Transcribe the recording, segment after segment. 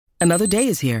Another day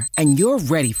is here, and you're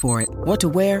ready for it. What to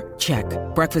wear? Check.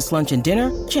 Breakfast, lunch, and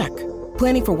dinner? Check.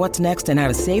 Planning for what's next and how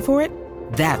to save for it?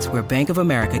 That's where Bank of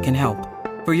America can help.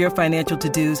 For your financial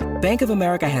to-dos, Bank of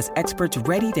America has experts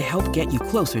ready to help get you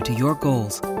closer to your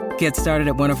goals. Get started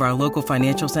at one of our local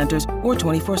financial centers or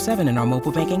 24/7 in our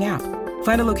mobile banking app.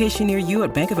 Find a location near you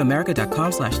at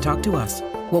bankofamerica.com/talktous.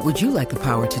 What would you like the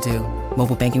power to do?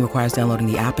 Mobile banking requires downloading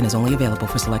the app and is only available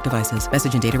for select devices.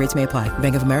 Message and data rates may apply.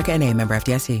 Bank of America N.A., member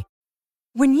FDIC.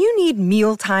 When you need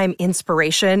mealtime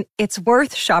inspiration, it's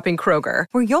worth shopping Kroger,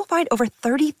 where you'll find over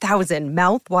 30,000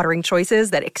 mouth-watering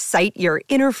choices that excite your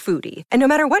inner foodie. And no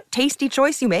matter what tasty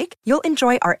choice you make, you'll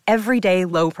enjoy our everyday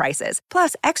low prices,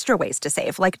 plus extra ways to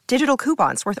save, like digital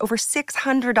coupons worth over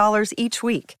 $600 each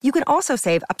week. You can also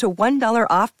save up to $1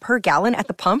 off per gallon at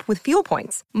the pump with fuel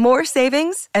points. More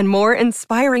savings and more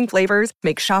inspiring flavors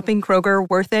make shopping Kroger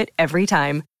worth it every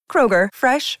time. Kroger,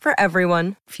 fresh for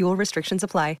everyone. Fuel restrictions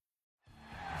apply.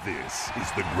 This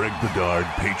is the Greg Bedard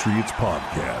Patriots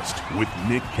Podcast with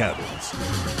Nick Cavins.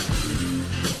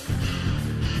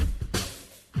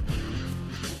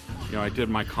 You know, I did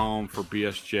my column for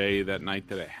BSJ that night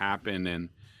that it happened,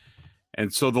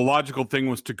 and so the logical thing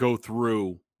was to go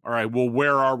through, all right, well,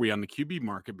 where are we on the QB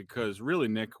market? Because really,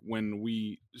 Nick, when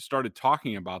we started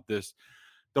talking about this,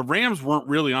 the Rams weren't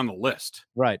really on the list.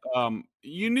 Right.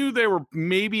 You knew they were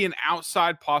maybe an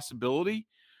outside possibility,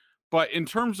 but in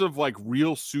terms of like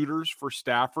real suitors for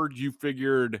Stafford, you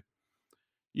figured,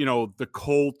 you know, the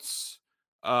Colts,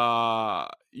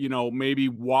 you know, maybe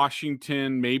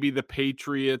Washington, maybe the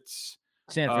Patriots,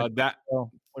 San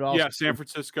Francisco. San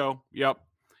Francisco. Yep.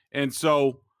 And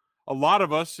so a lot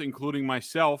of us, including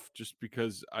myself, just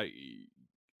because I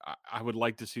would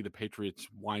like to see the Patriots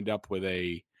wind up with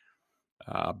a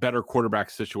better quarterback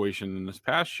situation than this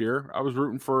past year. I was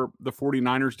rooting for the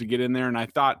 49ers to get in there, and I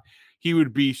thought he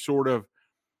would be sort of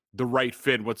the right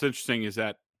fit. What's interesting is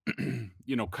that,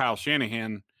 you know, Kyle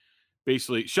Shanahan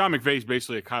Sean McVay's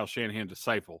basically a Kyle Shanahan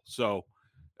disciple. So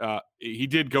he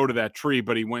did go to that tree,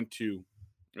 but he went to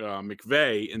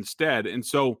McVay instead. And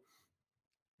so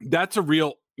that's a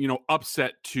real, you know,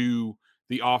 upset to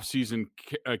the offseason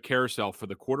carousel for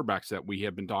the quarterbacks that we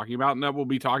have been talking about and that we'll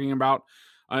be talking about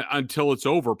until it's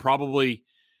over, probably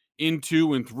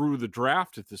into and through the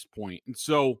draft at this point. And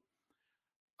so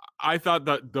I thought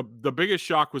that the biggest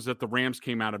shock was that the Rams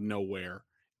came out of nowhere.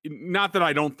 Not that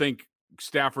I don't think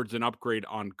Stafford's an upgrade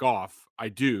on Goff. I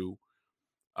do.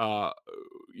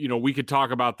 You know, we could talk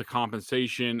about the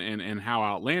compensation and how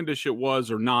outlandish it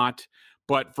was or not.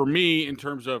 But for me, in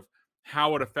terms of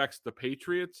how it affects the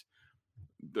Patriots,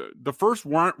 the first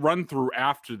run through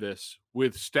after this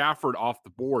with Stafford off the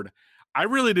board, I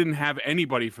really didn't have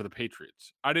anybody for the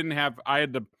Patriots. I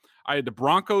had the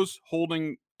Broncos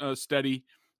holding steady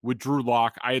with Drew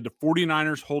Lock. I had the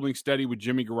 49ers holding steady with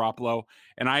Jimmy Garoppolo,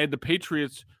 and I had the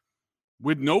Patriots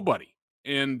with nobody.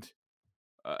 And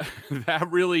that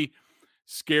really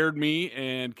scared me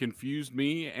and confused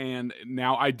me. And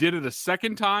now I did it a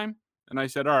second time, and I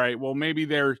said, all right, well, maybe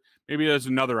there's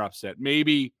another upset.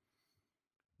 Maybe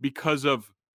because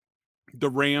of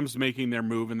the Rams making their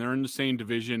move, and they're in the same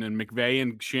division, and McVay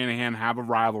and Shanahan have a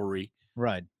rivalry.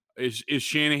 Right. Is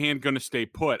Shanahan going to stay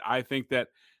put? I think that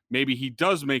maybe he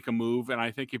does make a move, and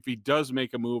I think if he does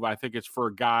make a move, I think it's for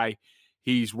a guy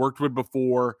he's worked with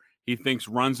before, he thinks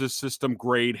runs his system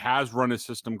great, has run his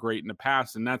system great in the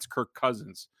past, and that's Kirk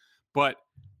Cousins. But,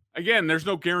 again, there's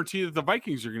no guarantee that the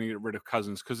Vikings are going to get rid of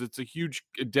Cousins because it's a huge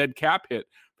dead cap hit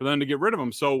for them to get rid of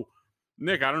him. So,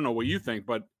 Nick, I don't know what you think,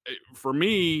 but for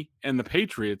me and the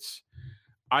Patriots,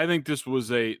 I think this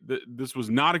was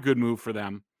not a good move for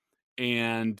them,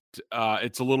 and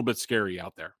it's a little bit scary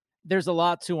out there. There's a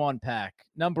lot to unpack.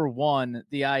 Number one,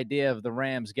 the idea of the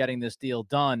Rams getting this deal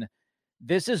done.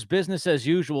 This is business as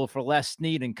usual for Les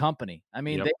Snead and company. I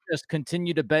mean, They just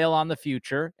continue to bail on the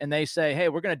future, and they say, hey,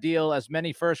 we're going to deal as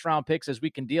many first-round picks as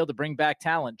we can deal to bring back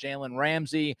talent. Jalen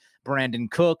Ramsey, Brandon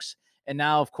Cooks, and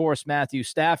now, of course, Matthew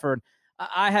Stafford.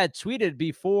 I had tweeted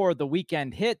before the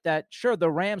weekend hit that, sure,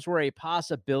 the Rams were a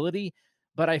possibility,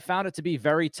 but I found it to be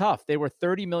very tough. They were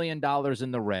 $30 million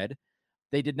in the red.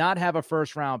 They did not have a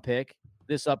first-round pick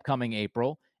this upcoming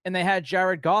April, and they had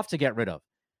Jared Goff to get rid of.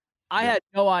 I had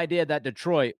no idea that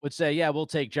Detroit would say, yeah, we'll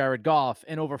take Jared Goff,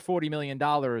 and over $40 million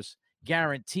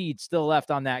guaranteed still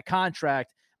left on that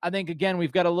contract. I think, again,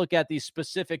 we've got to look at these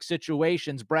specific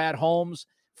situations. Brad Holmes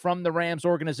from the Rams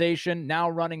organization now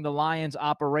running the Lions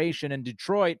operation in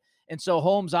Detroit, and so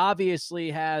Holmes obviously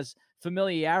has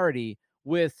familiarity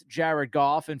with Jared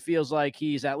Goff and feels like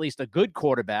he's at least a good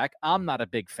quarterback. I'm not a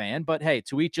big fan, but hey,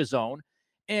 to each his own.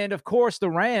 And of course,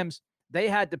 the Rams, they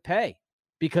had to pay.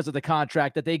 because of the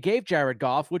contract that they gave Jared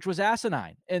Goff, which was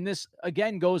asinine. And this,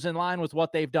 again, goes in line with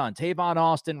what they've done. Tavon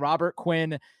Austin, Robert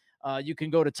Quinn, you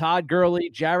can go to Todd Gurley,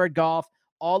 Jared Goff,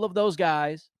 all of those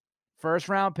guys,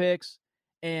 first-round picks,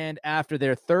 and after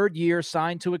their third year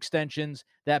signed to extensions,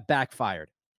 that backfired.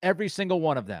 Every single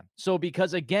one of them. So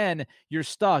because, again, you're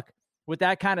stuck with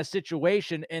that kind of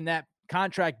situation and that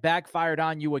contract backfired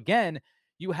on you again,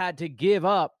 you had to give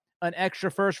up an extra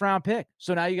first-round pick.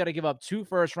 So now you got to give up 2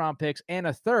 first-round picks and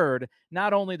a third,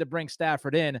 not only to bring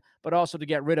Stafford in, but also to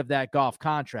get rid of that Goff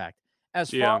contract. As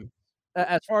far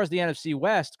as the NFC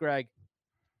West, Greg,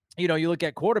 you look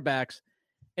at quarterbacks,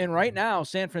 and right now,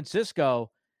 San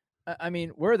Francisco, I mean,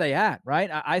 where are they at,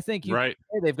 right? I think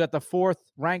they've got the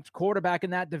 4th-ranked quarterback in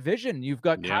that division. You've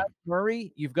got Kyler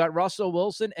Murray, you've got Russell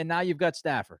Wilson, and now you've got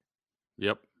Stafford.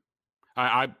 Yep.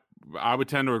 I would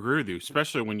tend to agree with you,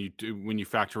 especially when you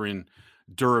factor in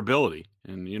durability.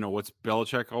 And what's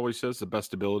Belichick always says, the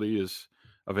best ability is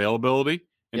availability.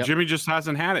 And Jimmy just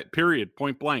hasn't had it, period,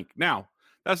 point blank. Now,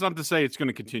 that's not to say it's going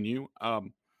to continue.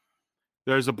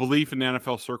 There's a belief in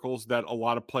NFL circles that a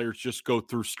lot of players just go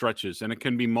through stretches, and it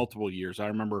can be multiple years. I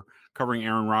remember covering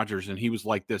Aaron Rodgers, and he was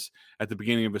like this at the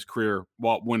beginning of his career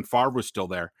when Favre was still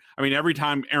there. I mean, every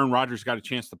time Aaron Rodgers got a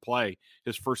chance to play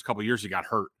his first couple of years, he got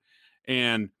hurt.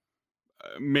 And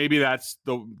maybe that's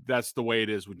the way it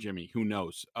is with Jimmy. Who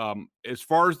knows? As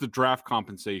far as the draft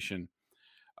compensation,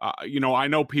 I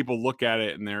know people look at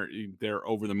it and they're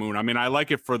over the moon. I mean, I like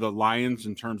it for the Lions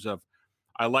in terms of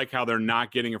I like how they're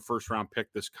not getting a first-round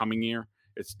pick this coming year.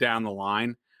 It's down the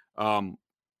line.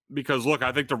 Because, look,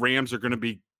 I think the Rams are going to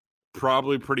be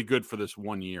probably pretty good for this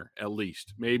 1 year, at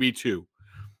least, maybe 2.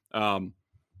 But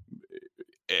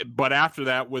after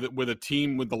that, with a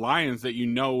team with the Lions that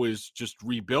is just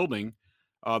rebuilding,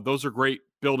 those are great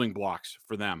building blocks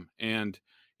for them. And,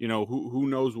 who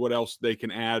knows what else they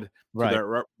can add to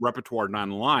their repertoire down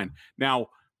the line. Now,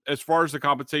 as far as the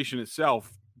compensation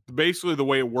itself, basically the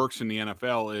way it works in the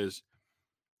NFL is,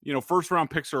 first-round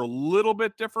picks are a little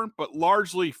bit different, but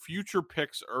largely future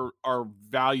picks are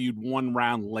valued 1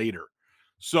 round later.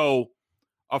 So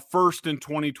a first in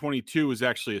 2022 is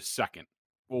actually a second.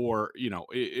 Or,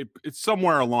 it's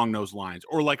somewhere along those lines,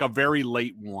 or like a very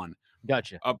late one.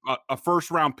 Gotcha. A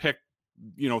first-round pick,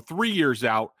 3 years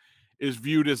out is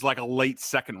viewed as like a late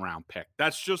second-round pick.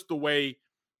 That's just the way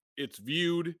it's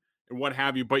viewed and what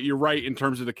have you. But you're right in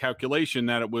terms of the calculation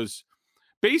that it was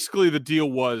basically the deal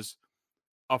was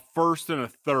a first and a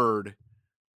third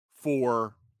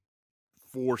for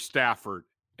Stafford,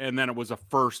 and then it was a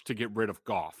first to get rid of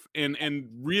Goff. And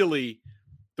really,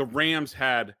 the Rams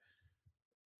had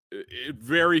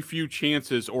very few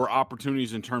chances or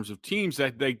opportunities in terms of teams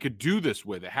that they could do this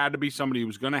with. It had to be somebody who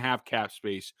was going to have cap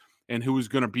space and who was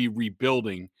going to be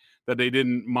rebuilding, that they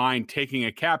didn't mind taking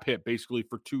a cap hit basically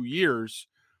for 2 years,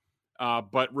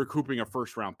 but recouping a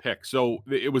first-round pick. So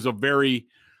it was a very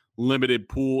limited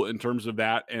pool in terms of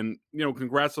that. And,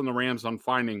 congrats on the Rams on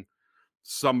finding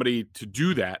somebody to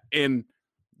do that. And,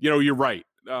 you're right.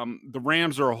 The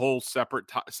Rams are a whole separate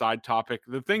side topic.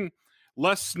 The thing,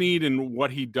 Les Snead and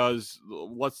what he does,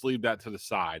 let's leave that to the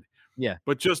side. Yeah.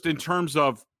 But just in terms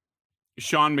of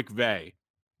Sean McVay,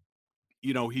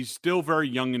 he's still very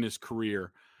young in his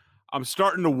career. I'm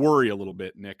starting to worry a little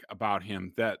bit, Nick, about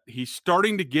him, that he's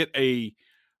starting to get a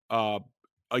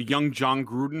young John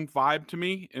Gruden vibe to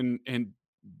me. And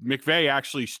McVay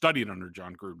actually studied under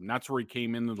John Gruden. That's where he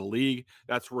came into the league.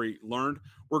 That's where he learned.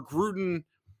 Where Gruden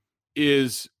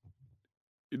is,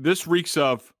 this reeks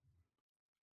of,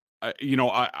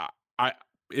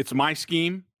 it's my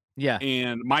scheme. Yeah.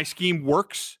 And my scheme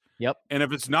works. Yep. And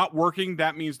if it's not working,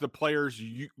 that means the players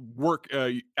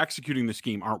executing the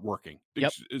scheme aren't working,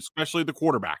 especially the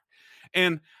quarterback.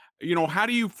 And, how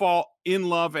do you fall in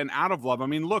love and out of love? I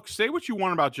mean, look, say what you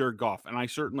want about Jared Goff, and I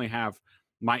certainly have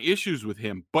my issues with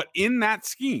him. But in that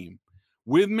scheme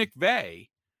with McVay,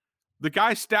 the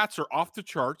guy's stats are off the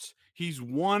charts. He's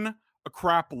won a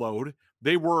crap load.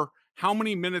 They were how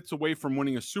many minutes away from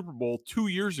winning a Super Bowl 2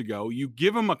 years ago? You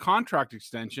give him a contract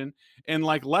extension, and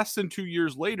like less than 2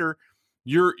 years later,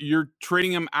 you're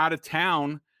trading him out of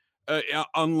town,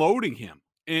 unloading him.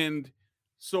 And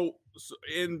so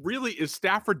and really, is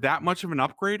Stafford that much of an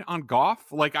upgrade on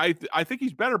Goff? Like I think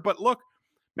he's better. But look,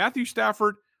 Matthew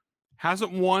Stafford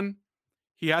hasn't won.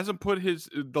 He hasn't put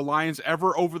the Lions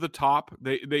ever over the top.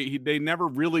 They never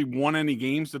really won any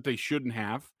games that they shouldn't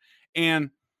have. And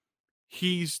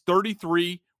he's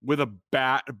 33 with a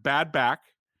bad back.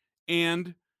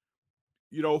 And,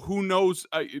 who knows?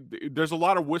 There's a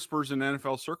lot of whispers in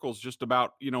NFL circles just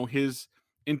about, his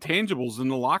intangibles in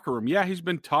the locker room. Yeah, he's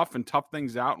been tough and tough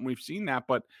things out, and we've seen that.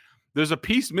 But there's a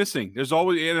piece missing. There's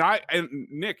always, and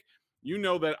Nick, you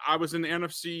know that I was in the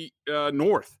NFC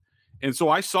North, and so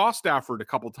I saw Stafford a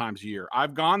couple times a year.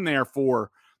 I've gone there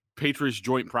for Patriots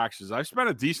joint practices. I spent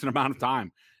a decent amount of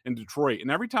time in Detroit,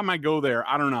 and every time I go there,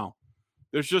 I don't know.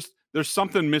 There's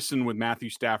something missing with Matthew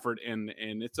Stafford, and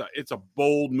it's a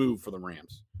bold move for the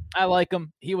Rams. I like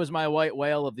him. He was my white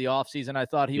whale of the offseason. I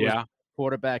thought he was a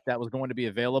quarterback that was going to be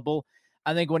available.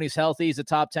 I think when he's healthy, he's a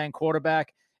top 10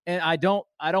 quarterback. And I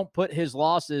don't put his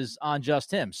losses on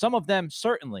just him. Some of them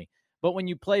certainly. But when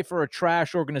you play for a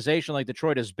trash organization like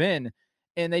Detroit has been,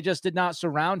 and they just did not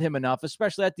surround him enough,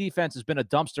 especially that defense has been a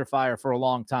dumpster fire for a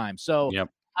long time. So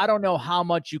I don't know how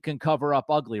much you can cover up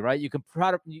ugly, right? You can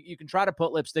try to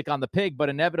put lipstick on the pig, but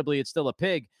inevitably it's still a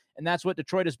pig. And that's what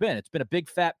Detroit has been. It's been a big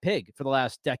fat pig for the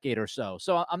last decade or so.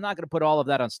 So I'm not going to put all of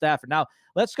that on Stafford. Now,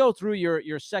 let's go through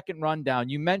your second rundown.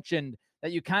 You mentioned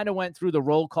that you kind of went through the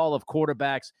roll call of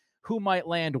quarterbacks, who might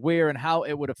land where and how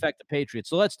it would affect the Patriots.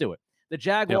 So let's do it. The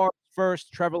Jaguars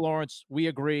first, Trevor Lawrence, we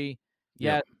agree.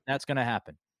 Yeah, that's going to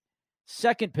happen.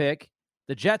 Second pick,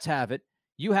 the Jets have it.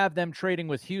 You have them trading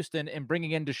with Houston and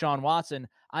bringing in Deshaun Watson.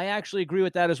 I actually agree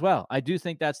with that as well. I do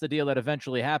think that's the deal that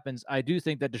eventually happens. I do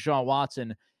think that Deshaun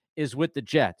Watson is with the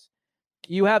Jets.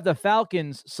 You have the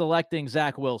Falcons selecting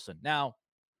Zach Wilson. Now,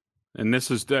 and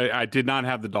this is I did not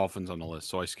have the Dolphins on the list,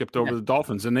 so I skipped over the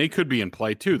Dolphins, and they could be in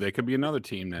play too. They could be another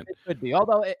team that it could be.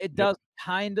 Although it does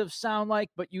kind of sound like,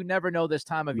 but you never know this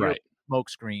time of year. Smoke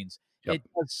screens. It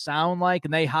does sound like,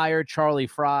 and they hired Charlie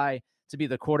Fry to be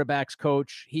the quarterback's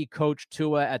coach. He coached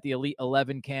Tua at the Elite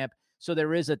 11 camp. So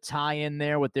there is a tie-in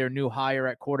there with their new hire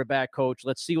at quarterback coach.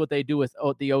 Let's see what they do with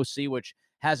the OC, which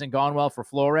hasn't gone well for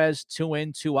Flores. 2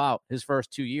 in, 2 out his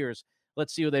first 2 years.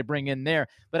 Let's see what they bring in there.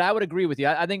 But I would agree with you.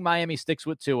 I think Miami sticks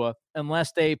with Tua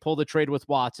unless they pull the trade with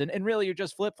Watson. And really, you're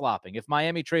just flip-flopping. If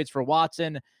Miami trades for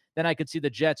Watson, then I could see the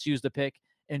Jets use the pick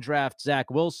and draft Zach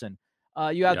Wilson.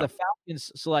 You have the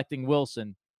Falcons selecting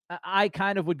Wilson. I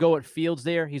kind of would go at Fields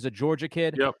there. He's a Georgia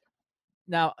kid.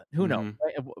 Now, who knows?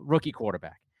 Right? Rookie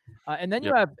quarterback. And then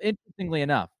you have, interestingly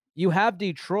enough, you have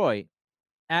Detroit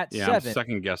at 7. I'm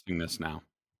second guessing this now.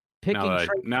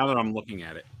 Now that I'm looking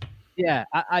at it. Yeah,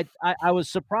 I was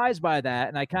surprised by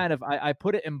that, and I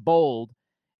put it in bold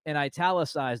and I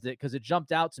italicized it because it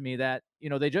jumped out to me that,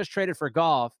 they just traded for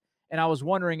Goff, and I was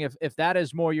wondering if that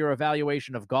is more your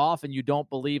evaluation of Goff and you don't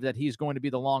believe that he's going to be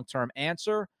the long-term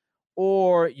answer,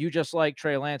 or you just like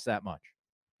Trey Lance that much.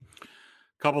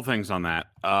 Couple things on that.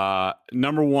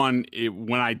 Number one,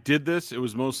 when I did this, it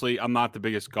was mostly I'm not the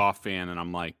biggest Goff fan, and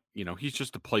I'm like, he's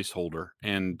just a placeholder,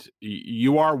 and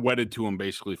you are wedded to him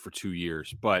basically for 2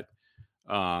 years. But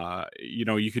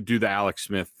you could do the Alex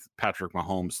Smith, Patrick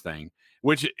Mahomes thing,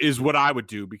 which is what I would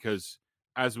do because,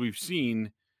 as we've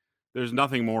seen, there's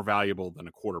nothing more valuable than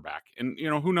a quarterback. And,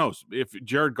 who knows? If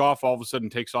Jared Goff all of a sudden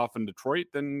takes off in Detroit,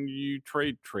 then you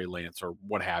trade Trey Lance or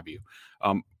what have you.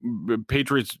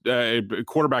 Patriots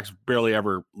quarterbacks barely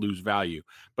ever lose value.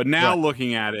 But now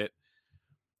looking at it,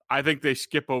 I think they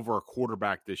skip over a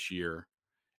quarterback this year.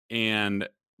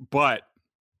 But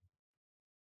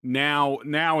now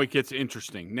it gets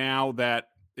interesting. Now that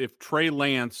if Trey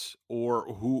Lance or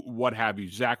what have you,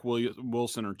 Zach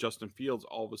Wilson or Justin Fields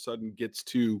all of a sudden gets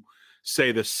to,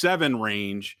 say, the 7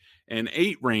 range and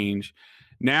 8 range,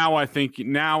 now I think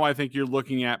you're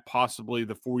looking at possibly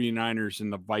the 49ers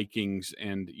and the Vikings.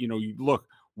 And, you look,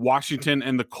 Washington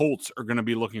and the Colts are going to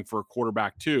be looking for a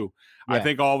quarterback too. Yeah. I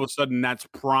think all of a sudden that's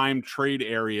prime trade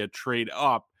area, trade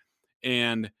up.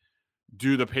 And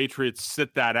do the Patriots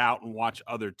sit that out and watch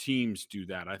other teams do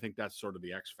that? I think that's sort of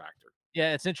the X factor.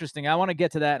 Yeah, it's interesting. I want to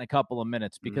get to that in a couple of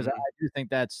minutes because I do think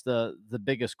that's the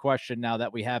biggest question now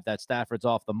that we have that Stafford's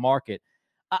off the market.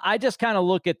 I just kind of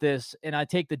look at this and I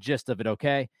take the gist of it,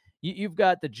 okay? You've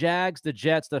got the Jags, the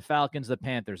Jets, the Falcons, the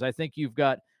Panthers. I think you've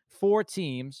got 4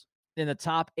 teams in the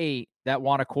top 8 that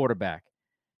want a quarterback.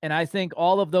 And I think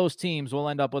all of those teams will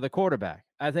end up with a quarterback.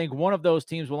 I think one of those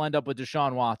teams will end up with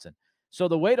Deshaun Watson. So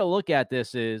the way to look at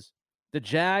this is the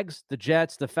Jags, the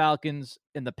Jets, the Falcons,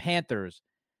 and the Panthers,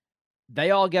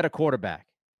 they all get a quarterback,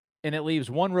 and it leaves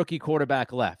one rookie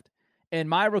quarterback left. And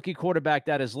my rookie quarterback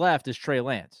that is left is Trey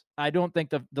Lance. I don't think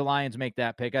the Lions make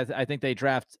that pick. I think they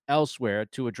draft elsewhere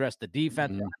to address the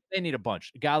defense. They need a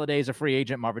bunch. Galladay's a free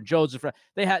agent. Marvin Jones is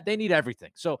they need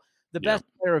everything. So the best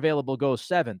player available goes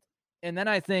 7th. And then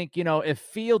I think, if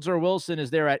Fields or Wilson is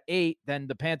there at 8, then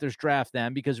the Panthers draft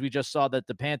them because we just saw that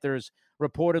the Panthers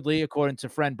reportedly, according to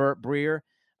friend Burt Breer,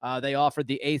 they offered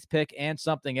the 8th pick and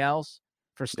something else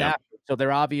for Stafford. So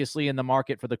they're obviously in the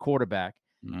market for the quarterback.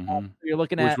 You're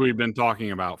looking at, which we've been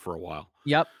talking about for a while.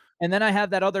 Yep. And then I have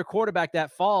that other quarterback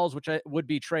that falls, which would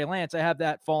be Trey Lance. I have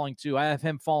that falling too. I have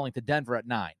him falling to Denver at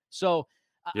 9. So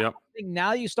Yep. I think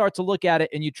now you start to look at it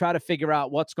and you try to figure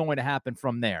out what's going to happen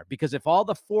from there. Because if all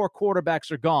the 4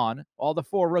 quarterbacks are gone, all the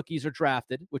 4 rookies are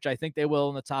drafted, which I think they will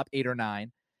in the top 8 or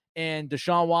 9, and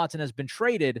Deshaun Watson has been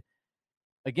traded,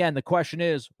 again, the question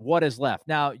is, what is left?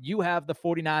 Now, you have the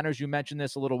 49ers. You mentioned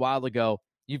this a little while ago.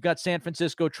 You've got San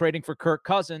Francisco trading for Kirk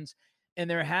Cousins, and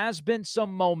there has been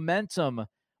some momentum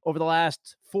over the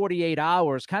last 48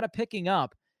 hours kind of picking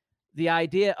up the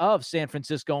idea of San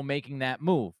Francisco making that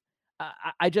move.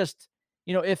 I just,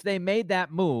 if they made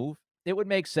that move, it would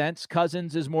make sense.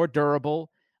 Cousins is more durable.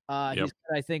 He's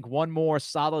got, I think, one more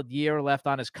solid year left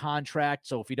on his contract.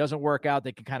 So if he doesn't work out,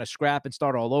 they can kind of scrap and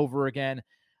start all over again.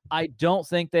 I don't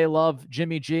think they love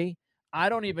Jimmy G. I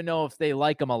don't even know if they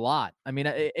like him a lot. I mean,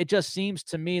 it just seems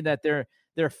to me that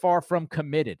they're far from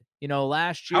committed.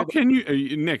 Last year, How can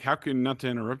you, Nick? How can, not to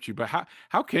interrupt you, but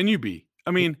how can you be?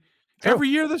 I mean, true. every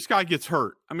year this guy gets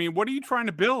hurt. I mean, what are you trying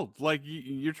to build? Like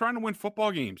you're trying to win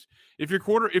football games. If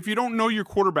you don't know your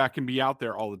quarterback can be out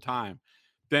there all the time,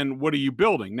 then what are you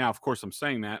building? Now, of course, I'm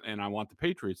saying that, and I want the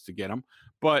Patriots to get him,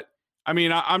 but I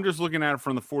mean, I'm just looking at it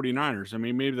from the 49ers. I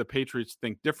mean, maybe the Patriots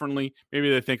think differently. Maybe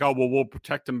they think, oh, well, we'll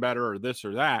protect him better or this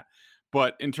or that.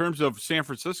 But in terms of San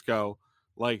Francisco,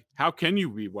 like, how can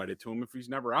you be wedded to him if he's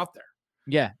never out there?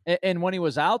 Yeah, and when he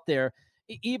was out there,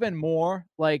 even more,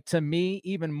 like, to me,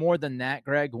 even more than that,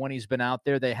 Greg, when he's been out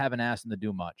there, they haven't asked him to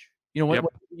do much. When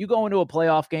you go into a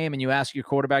playoff game and you ask your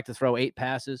quarterback to throw 8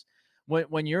 passes,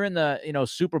 when you're in the,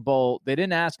 Super Bowl, they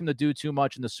didn't ask him to do too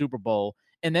much in the Super Bowl.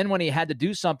 And then when he had to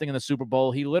do something in the Super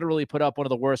Bowl, he literally put up one of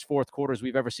the worst fourth quarters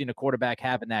we've ever seen a quarterback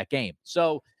have in that game.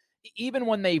 So even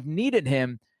when they've needed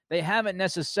him, they haven't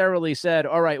necessarily said,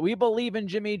 all right, we believe in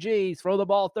Jimmy G, throw the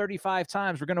ball 35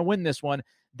 times, we're going to win this one.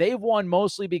 They've won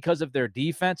mostly because of their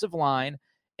defensive line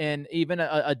and even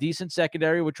a decent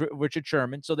secondary with Richard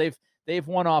Sherman. So they've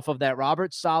won off of that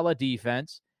Robert Saleh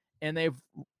defense, and they've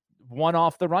won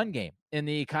off the run game in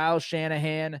the Kyle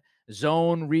Shanahan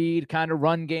zone read kind of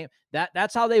run game.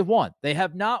 That's how they've won. They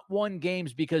have not won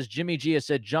games because Jimmy G has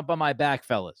said, jump on my back,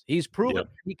 fellas. He's proven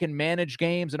he can manage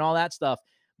games and all that stuff,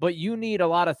 but you need a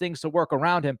lot of things to work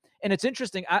around him. And it's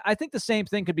interesting. I think the same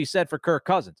thing could be said for Kirk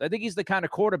Cousins. I think he's the kind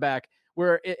of quarterback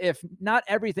where if not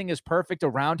everything is perfect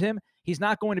around him, he's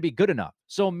not going to be good enough.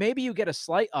 So maybe you get a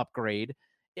slight upgrade.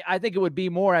 I think it would be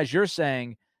more, as you're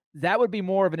saying, that would be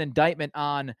more of an indictment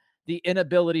on the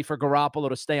inability for Garoppolo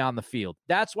to stay on the field.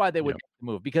 That's why they would make the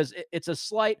move, because it's a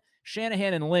slight.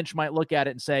 Shanahan and Lynch might look at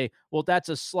it and say, well, that's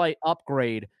a slight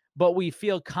upgrade, but we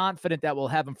feel confident that we'll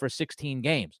have him for 16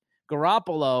 games.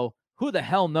 Garoppolo, who the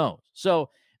hell knows? So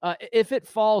if it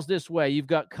falls this way, you've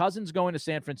got Cousins going to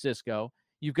San Francisco.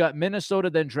 You've got Minnesota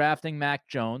then drafting Mac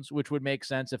Jones, which would make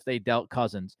sense if they dealt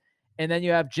Cousins. And then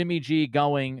you have Jimmy G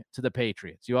going to the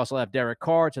Patriots. You also have Derek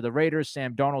Carr to the Raiders,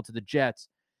 Sam Darnold to the Jets.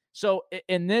 So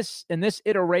in this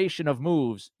iteration of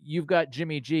moves, you've got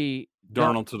Jimmy G.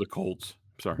 Darnold to the Colts.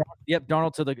 Sorry. Yep,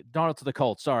 Darnold to the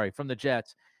Colts. Sorry, from the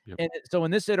Jets. Yep. And so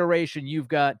in this iteration, you've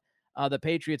got the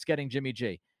Patriots getting Jimmy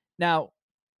G. Now,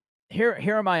 here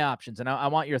are my options, and I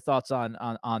want your thoughts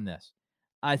on this.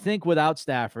 I think without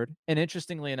Stafford, and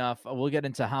interestingly enough, we'll get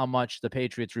into how much the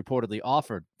Patriots reportedly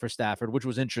offered for Stafford, which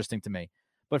was interesting to me.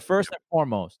 But first and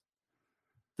foremost,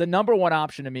 the number one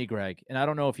option to me, Greg, and I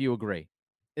don't know if you agree,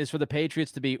 is for the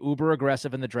Patriots to be uber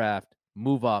aggressive in the draft,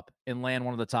 move up, and land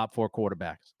one of the top 4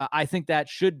 quarterbacks. I think that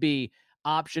should be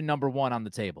option number 1 on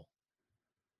the table.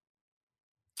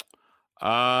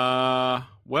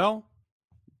 Well,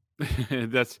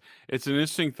 it's an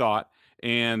interesting thought.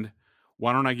 And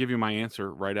why don't I give you my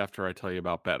answer right after I tell you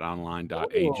about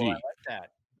betonline.ag? Ooh, I like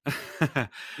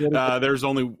that. There's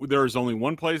only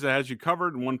one place that has you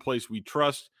covered and one place we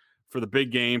trust for the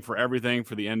big game, for everything,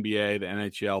 for the NBA, the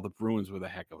NHL. The Bruins with a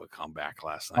heck of a comeback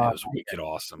last night. It was wicked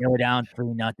awesome. They were down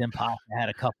 3-0. Pasta had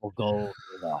a couple goals.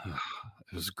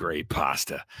 It was great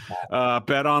pasta.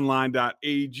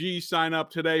 BetOnline.ag. Sign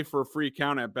up today for a free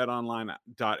account at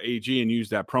BetOnline.ag and use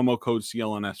that promo code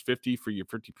CLNS50 for your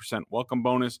 50% welcome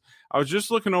bonus. I was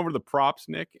just looking over the props,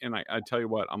 Nick, and I tell you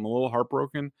what, I'm a little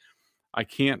heartbroken. I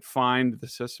can't find the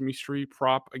Sesame Street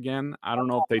prop again. I don't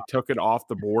know if they took it off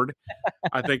the board.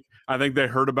 I think they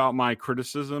heard about my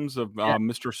criticisms of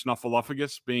Mr.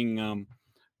 Snuffleupagus being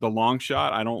the long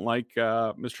shot. I don't like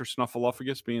Mr.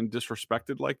 Snuffleupagus being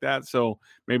disrespected like that. So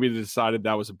maybe they decided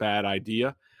that was a bad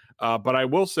idea. But I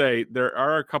will say there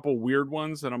are a couple weird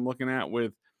ones that I'm looking at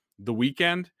with the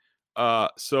Weeknd.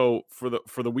 So for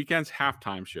the Weeknd's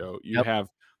halftime show, you have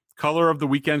color of the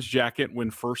Weeknd's jacket when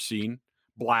first seen,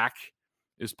 black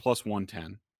is plus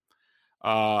 110.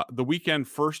 The weekend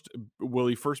first, will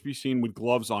he first be seen with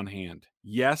gloves on hand?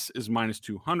 Yes is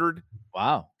 -200.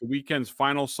 Wow. The weekend's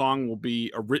final song will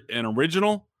be an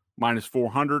original,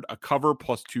 -400. A cover,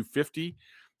 +250.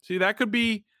 See, that could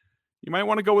be, you might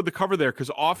want to go with the cover there,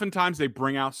 because oftentimes they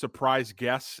bring out surprise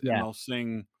guests and Yeah. they'll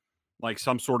sing like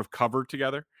some sort of cover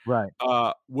together. Right.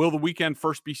 Will the weekend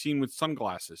first be seen with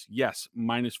sunglasses? Yes,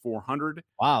 -400.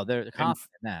 Wow. They're And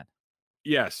confident in that.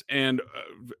 yes, and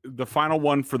the final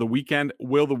one for the weekend,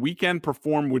 will the weekend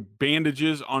perform with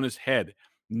bandages on his head?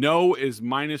 No is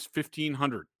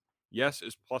 -1500. Yes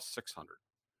is +600.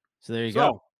 So there you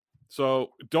go.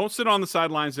 So don't sit on the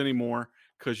sidelines anymore,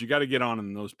 because you got to get on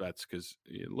in those bets, because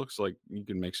it looks like you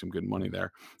can make some good money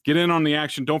there. Get in on the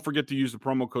action. Don't forget to use the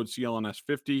promo code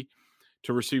CLNS50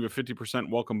 to receive a 50%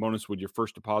 welcome bonus with your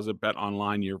first deposit. Bet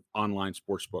online, your online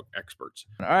sportsbook experts.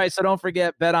 All right, so don't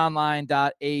forget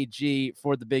betonline.ag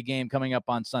for the big game coming up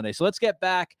on Sunday. So let's get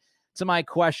back to my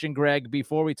question, Greg,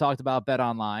 before we talked about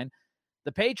BetOnline.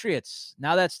 The Patriots,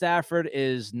 now that Stafford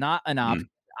is not an option,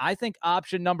 I think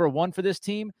option number one for this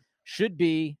team should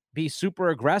be super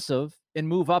aggressive and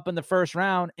move up in the first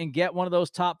round and get one of those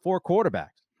top 4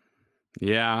 quarterbacks.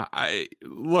 Yeah,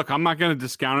 I'm not going to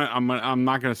discount it. I'm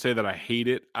not going to say that I hate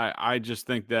it. I just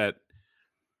think that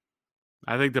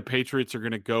I think the Patriots are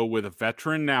going to go with a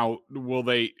veteran. Now, will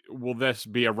this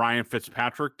be a Ryan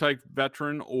Fitzpatrick type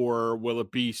veteran, or will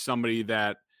it be somebody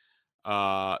that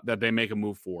they make a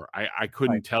move for? I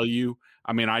couldn't tell you.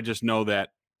 I mean, I just know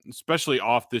that, especially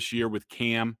off this year with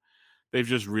Cam, they've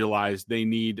just realized they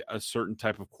need a certain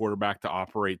type of quarterback to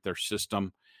operate their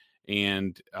system.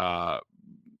 And,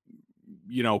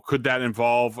 could that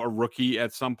involve a rookie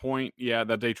at some point? Yeah,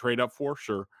 that they trade up for?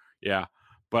 Sure. Yeah.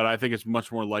 But I think it's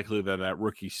much more likely that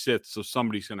rookie sits, so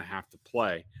somebody's going to have to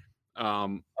play.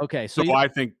 Okay, so I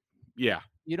think, yeah.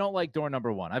 You don't like door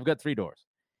number 1. I've got 3 doors.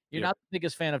 You're not the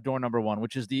biggest fan of door number 1,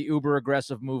 which is the uber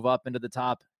aggressive move up into the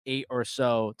top 8 or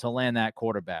so to land that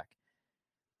quarterback.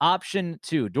 Option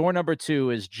 2, door number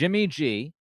 2 is Jimmy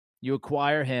G. You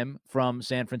acquire him from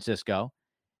San Francisco.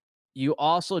 You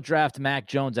also draft Mac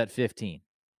Jones at 15.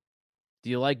 Do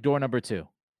you like door number 2?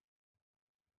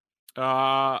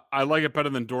 I like it better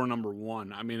than door number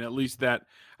 1. I mean, at least that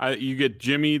you get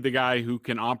Jimmy, the guy who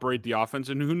can operate the offense,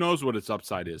 and who knows what its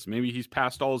upside is. Maybe he's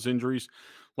past all his injuries,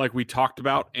 like we talked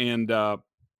about, and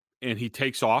he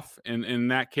takes off. And in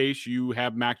that case, you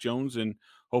have Mac Jones, and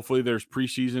hopefully there's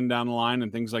preseason down the line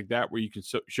and things like that where you can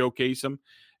showcase him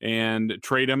and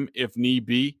trade him if need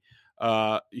be.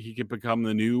 He can become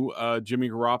the new Jimmy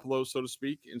Garoppolo, so to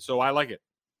speak. And so I like it.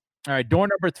 All right, door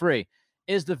number 3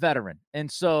 is the veteran. And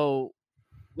so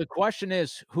the question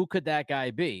is, who could that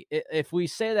guy be? If we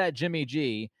say that Jimmy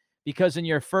G, because in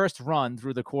your first run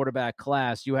through the quarterback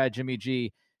class, you had Jimmy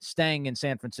G staying in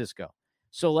San Francisco.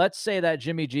 So let's say that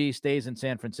Jimmy G stays in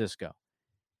San Francisco.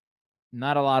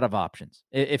 Not a lot of options.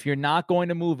 If you're not going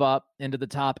to move up into the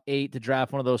top 8 to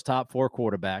draft one of those top 4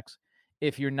 quarterbacks,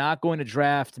 if you're not going to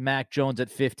draft Mac Jones at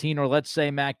 15, or let's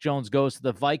say Mac Jones goes to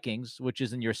the Vikings, which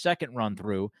is in your second run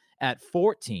through at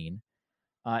 14,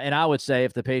 and I would say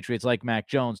if the Patriots like Mac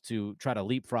Jones to try to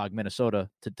leapfrog Minnesota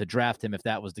to draft him if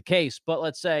that was the case. But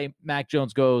let's say Mac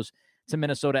Jones goes to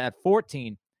Minnesota at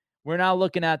 14. We're now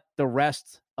looking at the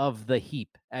rest of the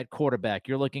heap at quarterback.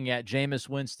 You're looking at Jameis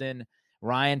Winston,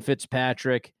 Ryan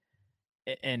Fitzpatrick,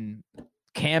 and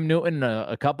Cam Newton,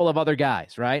 a couple of other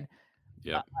guys, right?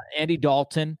 Yeah. Andy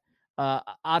Dalton.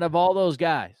 Out of all those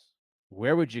guys,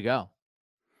 where would you go?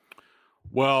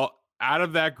 Well, out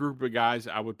of that group of guys,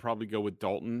 I would probably go with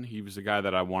Dalton. He was the guy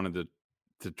that I wanted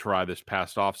to try this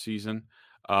past off season.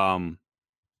 I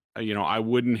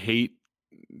wouldn't hate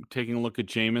taking a look at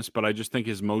Jameis, but I just think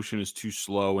his motion is too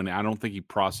slow, and I don't think he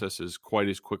processes quite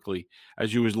as quickly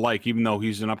as you would like, even though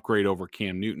he's an upgrade over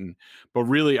Cam Newton. But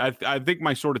really, I think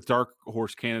my sort of dark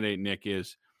horse candidate, Nick,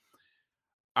 is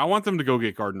I want them to go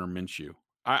get Gardner Minshew.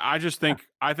 I just think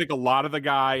I think a lot of the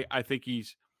guy, I think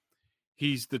he's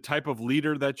the type of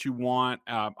leader that you want.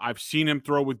 I've seen him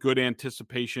throw with good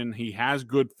anticipation. He has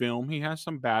good film. He has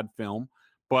some bad film.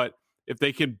 But if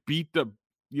they can beat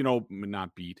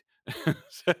not beat,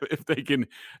 if they can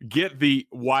get the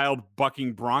wild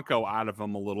bucking Bronco out of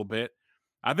him a little bit,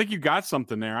 I think you got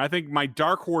something there. I think my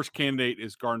dark horse candidate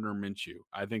is Gardner Minshew.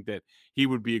 I think that he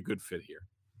would be a good fit here.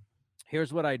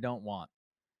 Here's what I don't want.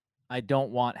 I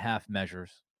don't want half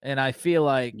measures. And I feel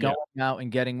like going out and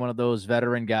getting one of those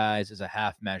veteran guys is a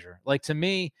half measure. Like, to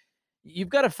me, you've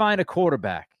got to find a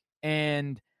quarterback.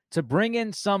 And to bring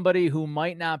in somebody who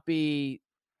might not be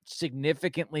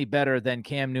significantly better than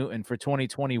Cam Newton for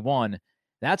 2021,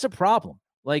 that's a problem.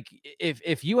 Like,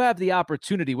 if you have the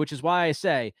opportunity, which is why I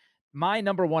say my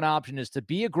number one option is to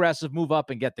be aggressive, move up,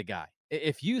 and get the guy.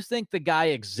 If you think the guy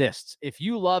exists, if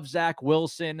you love Zach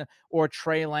Wilson or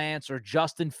Trey Lance or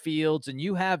Justin Fields, and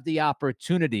you have the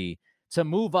opportunity to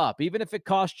move up, even if it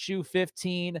costs you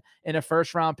 15 and a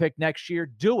first-round pick next year,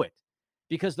 do it.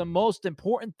 Because the most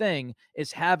important thing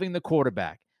is having the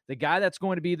quarterback, the guy that's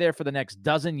going to be there for the next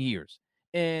dozen years.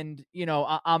 And,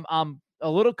 I'm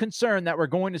a little concerned that we're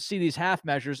going to see these half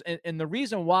measures. And the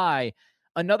reason why,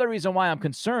 another reason why I'm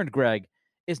concerned, Greg,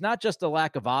 is not just a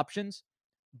lack of options,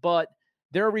 but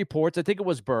there are reports, I think it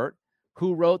was Bert,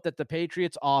 who wrote that the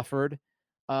Patriots offered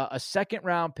a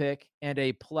second-round pick and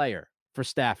a player for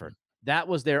Stafford. That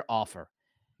was their offer.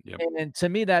 Yep. And to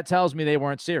me, that tells me they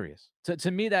weren't serious.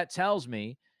 To me, that tells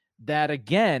me that,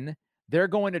 again, they're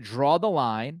going to draw the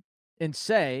line and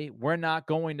say, we're not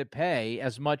going to pay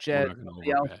as much as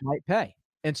somebody else might pay.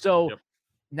 And so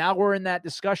now we're in that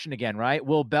discussion again, right?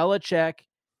 Will Belichick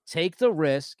take the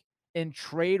risk and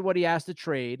trade what he has to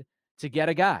trade to get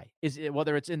a guy? Is it,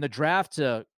 whether it's in the draft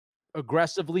to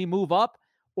aggressively move up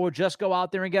or just go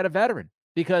out there and get a veteran?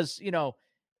 Because,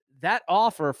 that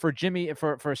offer for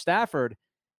for Stafford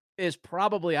is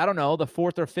probably, I don't know, the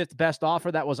fourth or fifth best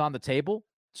offer that was on the table.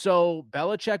 So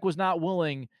Belichick was not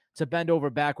willing to bend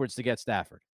over backwards to get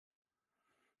Stafford.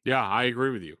 Yeah, I agree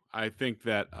with you. I think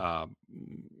that,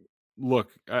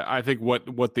 look, I think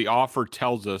what the offer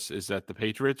tells us is that the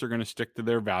Patriots are going to stick to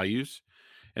their values.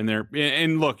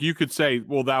 And look, you could say,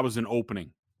 well, that was an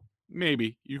opening.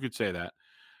 Maybe you could say that.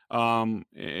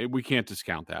 We can't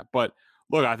discount that. But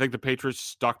look, I think the Patriots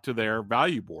stuck to their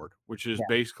value board, which is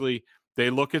basically they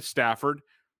look at Stafford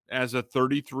as a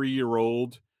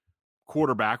 33-year-old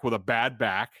quarterback with a bad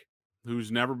back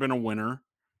who's never been a winner.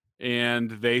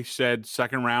 And they said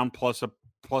second round plus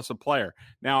a player.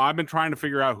 Now, I've been trying to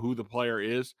figure out who the player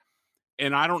is,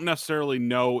 and I don't necessarily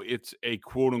know it's a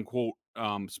quote-unquote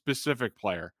specific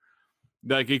player.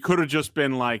 Like, it could have just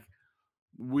been like,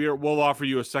 we'll offer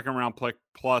you a second-round pick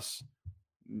plus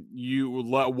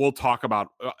we'll talk about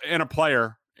and a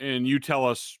player, and you tell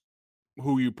us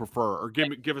who you prefer, or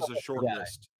give us a short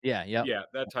list. Yeah,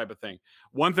 that type of thing.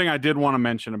 One thing I did want to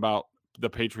mention about the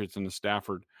Patriots and the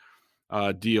Stafford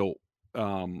deal,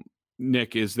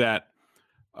 Nick, is that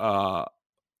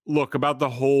look, about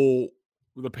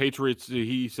the Patriots,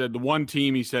 he said the one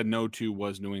team he said no to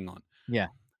was New England. Yeah.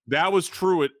 That was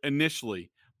true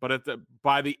initially, but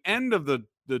by the end of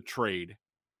the trade,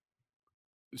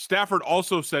 Stafford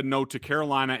also said no to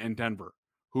Carolina and Denver,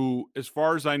 who, as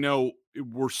far as I know,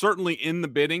 were certainly in the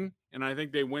bidding. And I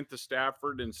think they went to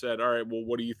Stafford and said, all right, well,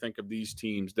 what do you think of these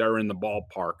teams? They're in the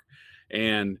ballpark.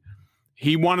 And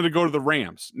he wanted to go to the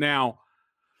Rams. Now,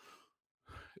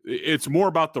 it's more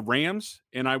about the Rams.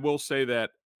 And I will say that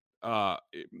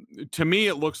to me,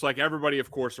 it looks like everybody, of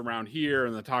course, around here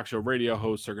and the talk show radio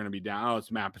hosts are going to be down. Oh,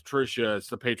 it's Matt Patricia. It's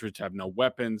the Patriots have no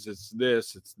weapons. It's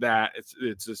this, it's that.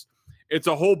 It's just, it's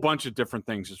a whole bunch of different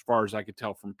things as far as I could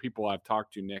tell from people I've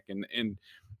talked to, Nick.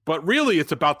 But really,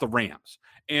 it's about the Rams.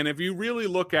 And if you really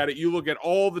look at it, you look at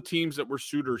all the teams that were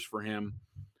suitors for him.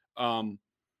 When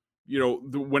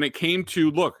it came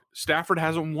to, look, Stafford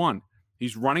hasn't won.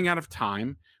 He's running out of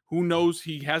time. Who knows?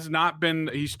 He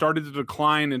started to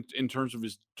decline in terms of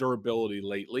his durability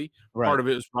lately. Right. Part of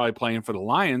it is probably playing for the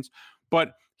Lions,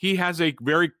 but he has a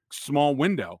very small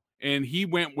window. And he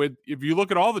went with, if you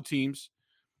look at all the teams,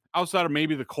 outside of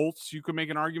maybe the Colts, you could make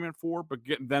an argument for, but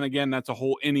then again, that's a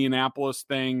whole Indianapolis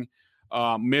thing.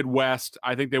 Midwest,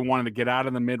 I think they wanted to get out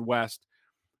of the Midwest.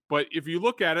 But if you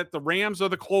look at it, the Rams are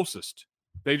the closest.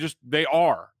 They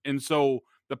are. And so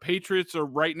the Patriots are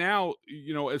right now,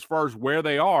 as far as where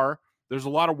they are, there's a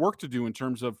lot of work to do in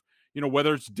terms of,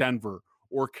 whether it's Denver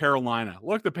or Carolina.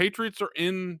 Look, the Patriots are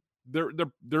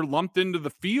they're lumped into the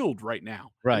field right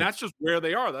now. Right. And that's just where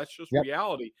they are. That's just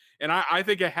reality. And I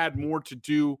think it had more to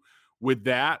do with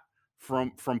that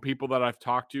from people that I've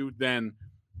talked to than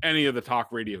any of the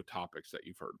talk radio topics that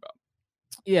you've heard about.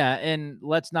 Yeah, and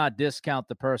let's not discount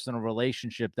the personal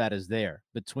relationship that is there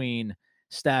between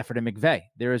Stafford and McVay.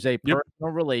 There is a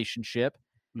personal relationship,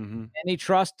 and he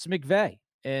trusts McVay.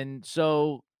 And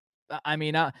so, I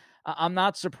mean, I'm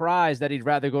not surprised that he'd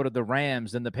rather go to the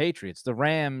Rams than the Patriots. The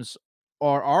Rams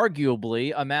are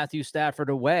arguably a Matthew Stafford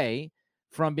away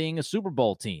from being a Super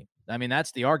Bowl team. I mean,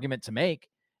 that's the argument to make.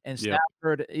 And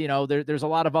Stafford, there's a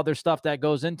lot of other stuff that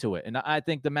goes into it. And I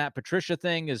think the Matt Patricia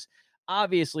thing is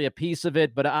obviously a piece of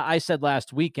it. But I said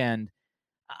last weekend,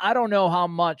 I don't know how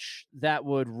much that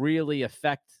would really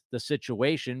affect the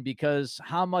situation, because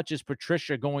how much is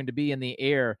Patricia going to be in the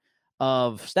air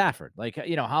of Stafford? Like,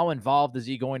 how involved is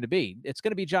he going to be? It's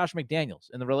going to be Josh McDaniels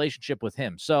and the relationship with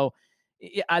him. So,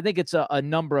 I think it's a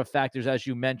number of factors, as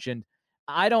you mentioned.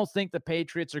 I don't think the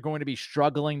Patriots are going to be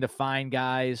struggling to find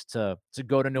guys to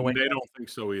go to New England. They don't think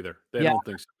so either. They Yeah, don't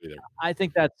think so either. I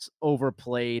think that's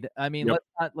overplayed. I mean,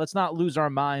 Yep. let's not lose our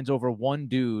minds over one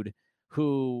dude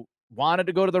who wanted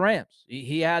to go to the Rams.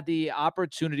 He had the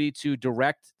opportunity to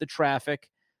direct the traffic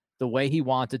the way he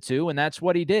wanted to, and that's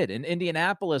what he did. In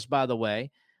Indianapolis, by the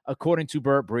way, according to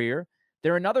Burt Breer,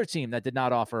 they're another team that did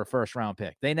not offer a first-round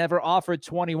pick. They never offered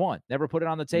 21, never put it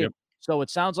on the table. Yep. So it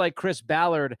sounds like Chris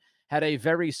Ballard had a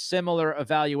very similar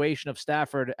evaluation of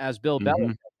Stafford as Bill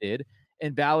Belichick did,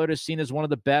 and Ballard is seen as one of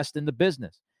the best in the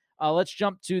business. Let's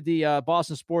jump to the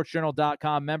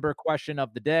BostonSportsJournal.com member question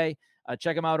of the day.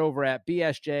 Check them out over at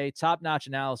BSJ, top-notch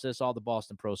analysis, all the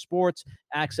Boston Pro Sports,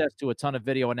 access to a ton of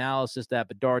video analysis that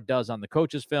Bedard does on the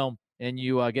coach's film, and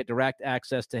you get direct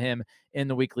access to him in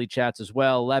the weekly chats as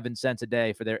well. 11 cents a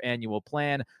day for their annual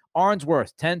plan.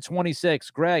 Arnsworth,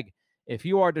 1026. Greg, if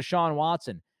you are Deshaun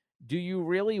Watson, do you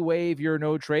really waive your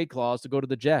no-trade clause to go to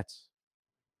the Jets?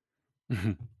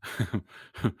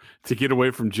 To get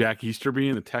away from Jack Easterby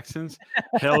and the Texans?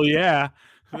 Hell yeah.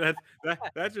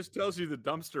 That just tells you the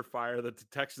dumpster fire that the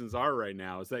Texans are right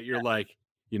now, is that you're like,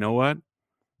 you know what?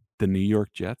 The New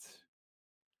York Jets?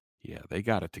 Yeah, they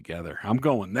got it together. I'm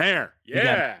going there.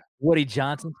 Yeah. Woody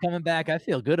Johnson's coming back. I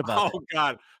feel good about that. Oh,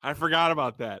 God. I forgot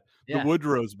about that. Yeah. The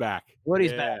Woodrow's back.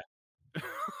 Woody's back.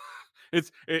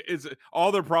 It's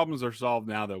all their problems are solved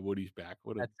now that Woody's back.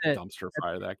 What a dumpster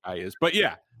fire that guy is. But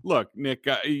yeah, look, Nick,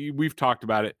 we've talked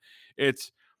about it.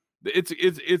 It's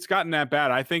gotten that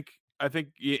bad. I think,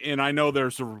 and I know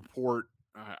there's a report.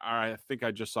 I think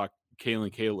I just saw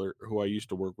Kaylin Kaler, who I used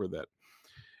to work with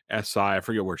at SI. I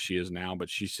forget where she is now, but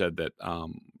she said that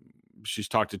she's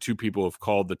talked to two people who've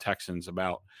called the Texans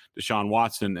about Deshaun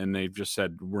Watson, and they've just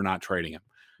said, we're not trading him.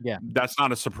 Yeah. That's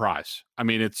not a surprise. I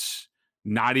mean, it's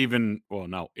not even, well,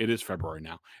 no, it is February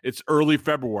now. It's early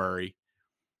February.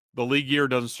 The league year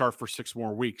doesn't start for 6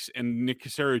 more weeks. And Nick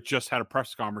Caserio just had a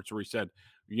press conference where he said,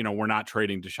 we're not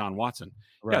trading Deshaun Watson.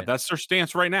 Right. Yeah, that's their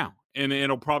stance right now. And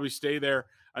it'll probably stay there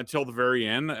until the very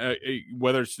end,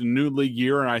 whether it's the new league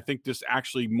year. And I think this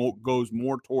actually goes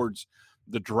more towards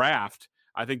the draft.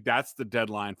 I think that's the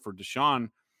deadline for Deshaun.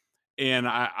 And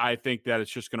I think that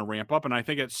it's just going to ramp up. And I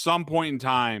think at some point in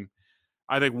time,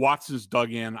 I think Watson's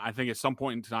dug in. I think at some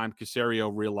point in time, Caserio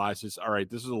realizes, all right,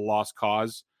 this is a lost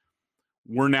cause.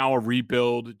 We're now a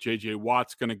rebuild. J.J.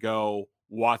 Watt's going to go.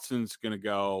 Watson's going to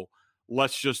go.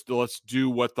 Let's do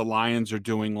what the Lions are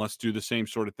doing. Let's do the same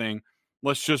sort of thing.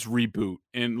 Let's just reboot,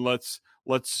 and let's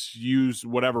use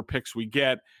whatever picks we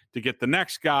get to get the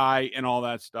next guy and all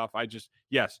that stuff.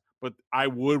 Yes, but I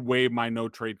would waive my no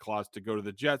trade clause to go to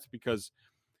the Jets because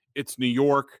it's New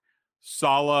York.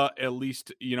 Saleh at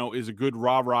least, is a good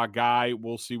rah-rah guy.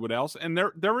 We'll see what else. And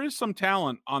there is some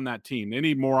talent on that team. They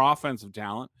need more offensive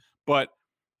talent, but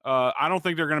I don't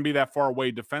think they're going to be that far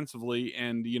away defensively.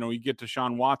 And, you get to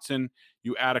Deshaun Watson,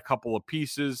 you add a couple of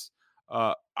pieces,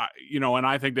 and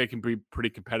I think they can be pretty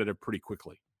competitive pretty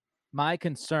quickly. My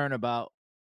concern about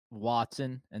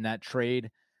Watson and that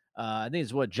trade, I think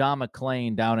it's John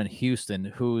McClain down in Houston,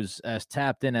 who's as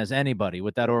tapped in as anybody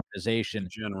with that organization. In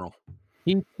general.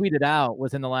 He tweeted out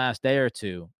within the last day or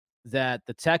two that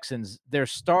the Texans, their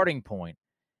starting point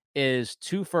is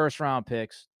 2 first-round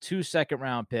picks, 2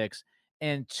 second-round picks,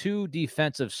 and 2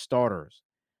 defensive starters.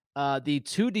 The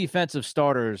 2 defensive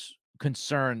starters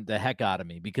concern the heck out of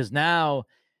me because now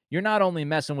you're not only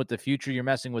messing with the future, you're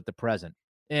messing with the present.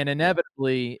 And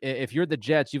inevitably, if you're the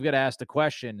Jets, you've got to ask the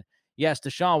question, yes,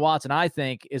 Deshaun Watson, I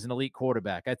think, is an elite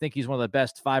quarterback. I think he's one of the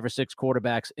best 5 or 6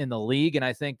 quarterbacks in the league. And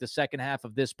I think the second half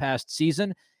of this past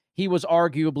season, he was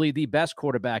arguably the best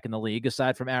quarterback in the league,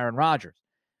 aside from Aaron Rodgers.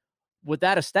 With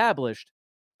that established,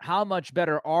 how much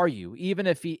better are you, even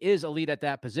if he is elite at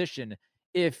that position,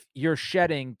 if you're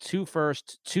shedding 2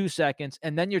 firsts, 2 seconds,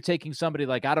 and then you're taking somebody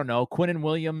like, I don't know, Quinnen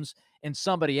Williams and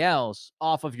somebody else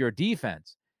off of your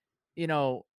defense?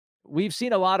 We've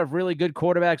seen a lot of really good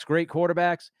quarterbacks, great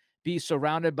quarterbacks, be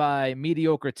surrounded by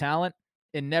mediocre talent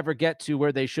and never get to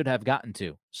where they should have gotten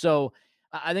to. So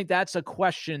I think that's a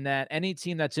question that any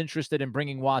team that's interested in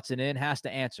bringing Watson in has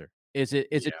to answer. Is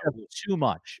it too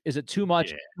much? Is it too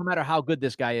much? Yeah. No matter how good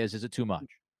this guy is it too much?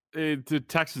 The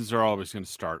Texans are always going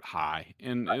to start high.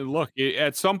 And look,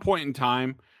 at some point in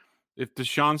time, if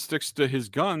Deshaun sticks to his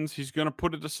guns, he's going to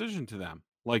put a decision to them.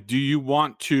 Like,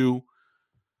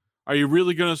 are you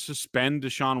really going to suspend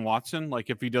Deshaun Watson? Like,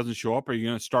 if he doesn't show up, are you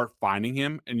going to start finding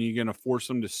him and you're going to force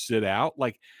him to sit out?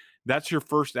 Like, that's your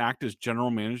first act as general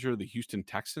manager of the Houston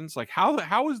Texans. Like,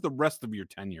 how is the rest of your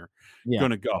tenure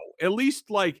going to go? At least,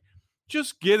 like,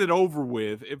 just get it over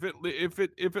with. If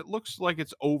it looks like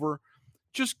it's over,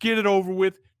 just get it over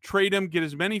with. Trade him, get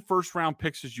as many first round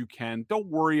picks as you can. Don't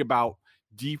worry about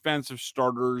defensive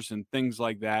starters and things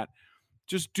like that.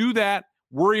 Just do that.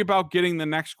 Worry about getting the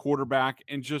next quarterback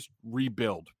and just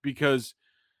rebuild, because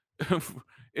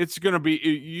it's going to be,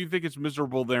 you think it's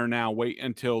miserable there now. Wait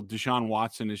until Deshaun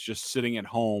Watson is just sitting at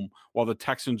home while the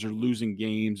Texans are losing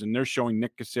games and they're showing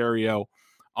Nick Caserio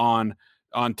on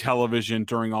television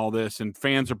during all this, and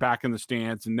fans are back in the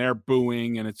stands and they're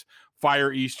booing, and it's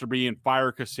fire Easterby and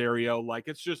fire Caserio. Like,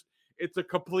 it's a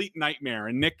complete nightmare.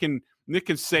 And Nick can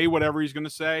say whatever he's going to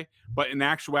say, but in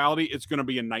actuality, it's going to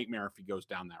be a nightmare if he goes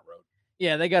down that road.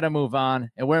 Yeah, they got to move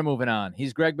on, and we're moving on.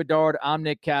 He's Greg Bedard. I'm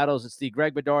Nick Cattles. It's the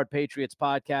Greg Bedard Patriots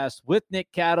podcast with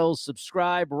Nick Cattles.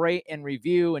 Subscribe, rate, and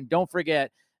review. And don't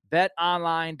forget,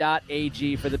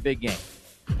 betonline.ag for the big game.